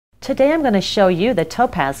Today I'm going to show you the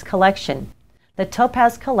Topaz collection. The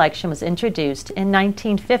Topaz collection was introduced in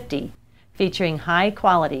 1950, featuring high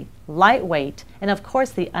quality, lightweight, and of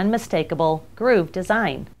course the unmistakable groove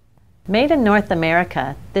design. Made in North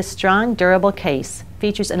America, this strong, durable case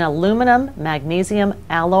features an aluminum magnesium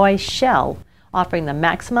alloy shell, offering the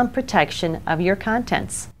maximum protection of your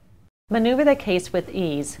contents. Maneuver the case with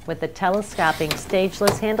ease with the telescoping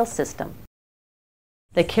stageless handle system.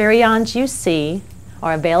 The carry-ons you see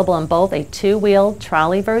are available in both a two-wheel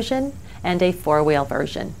trolley version and a four-wheel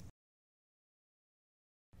version.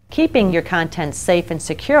 Keeping your contents safe and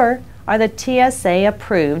secure are the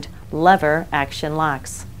TSA-approved lever action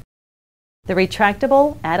locks. The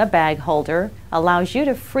retractable add-a-bag holder allows you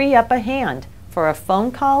to free up a hand for a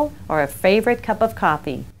phone call or a favorite cup of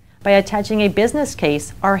coffee by attaching a business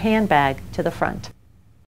case or handbag to the front.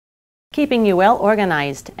 Keeping you well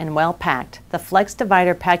organized and well packed, the Flex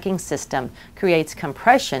Divider packing system creates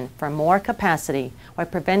compression for more capacity while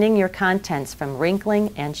preventing your contents from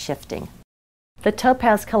wrinkling and shifting. The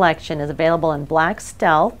Topaz collection is available in black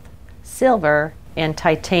stealth, silver, and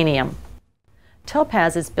titanium.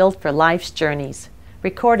 Topaz is built for life's journeys,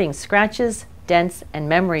 recording scratches, dents, and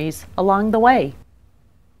memories along the way.